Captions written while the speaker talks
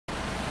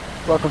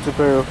Welcome to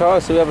Imperial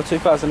Cars. So we have a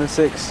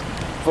 2006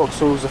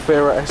 Vauxhall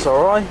Zafira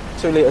SRI,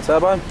 2 litre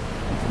turbo.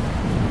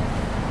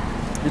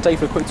 We'll take you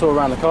for a quick tour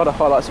around the car to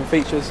highlight some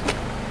features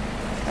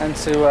and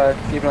to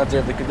give you an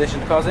idea of the condition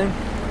the car's in.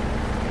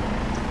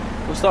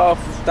 We'll start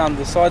off down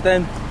the side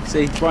then.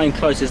 See, right in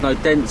close, there's no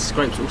dents,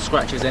 scrapes or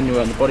scratches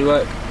anywhere on the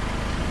bodywork.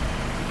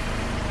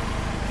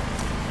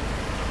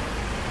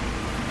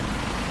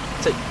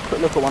 Take a quick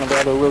look at one of the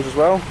other wheels as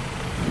well,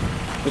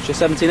 which are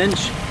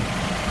 17-inch.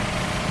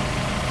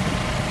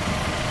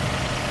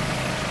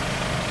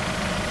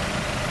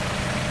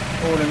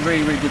 All in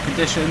really good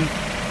condition.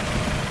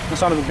 The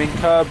side of them being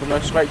curbed with no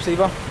scrapes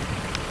either.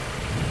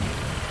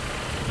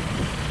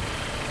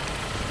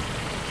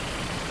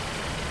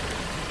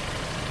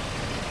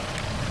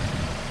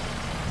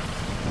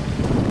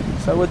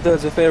 So with the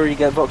Zafira you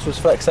get Vauxhall's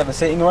Flex 7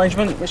 seating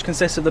arrangement, which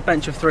consists of the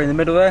bench of 3 in the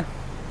middle there,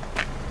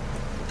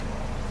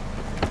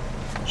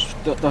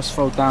 which does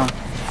fold down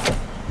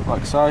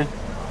like so,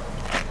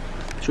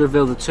 to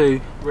reveal the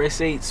 2 rear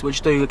seats, which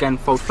do again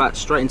fold flat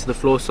straight into the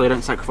floor so you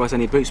don't sacrifice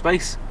any boot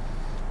space.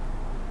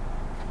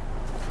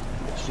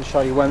 Just to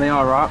show you when they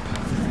are up,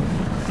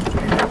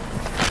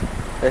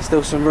 there's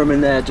still some room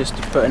in there just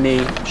to put any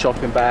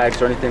shopping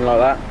bags or anything like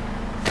that.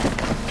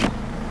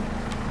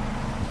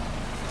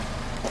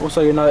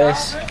 Also, you'll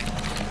notice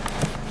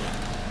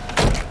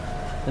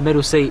the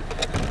middle seat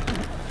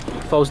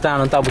folds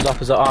down and doubles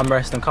up as an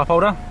armrest and cup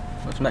holder,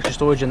 with some extra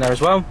storage in there as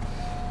well.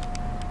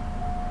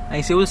 And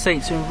you see all the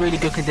seats are in really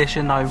good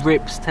condition, no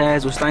rips,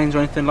 tears or stains or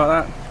anything like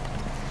that.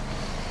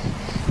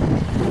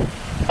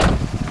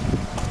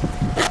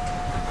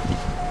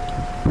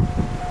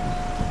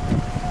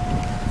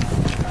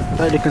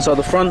 Look inside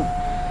the front,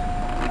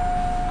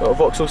 got a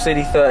Vauxhall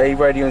CD30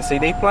 radio and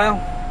CD player,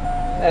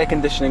 air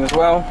conditioning as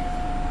well,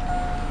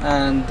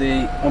 and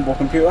the onboard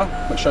computer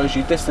which shows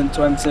you distant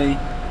to empty,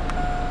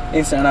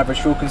 instant and average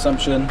fuel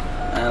consumption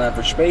and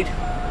average speed.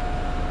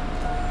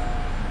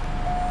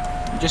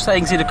 Just so you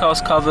can see the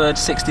car's covered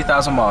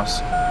 60,000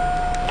 miles.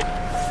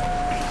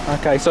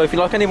 Okay, so if you'd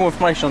like any more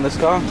information on this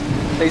car,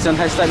 please don't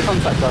hesitate to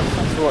contact us.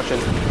 Thanks for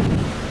watching.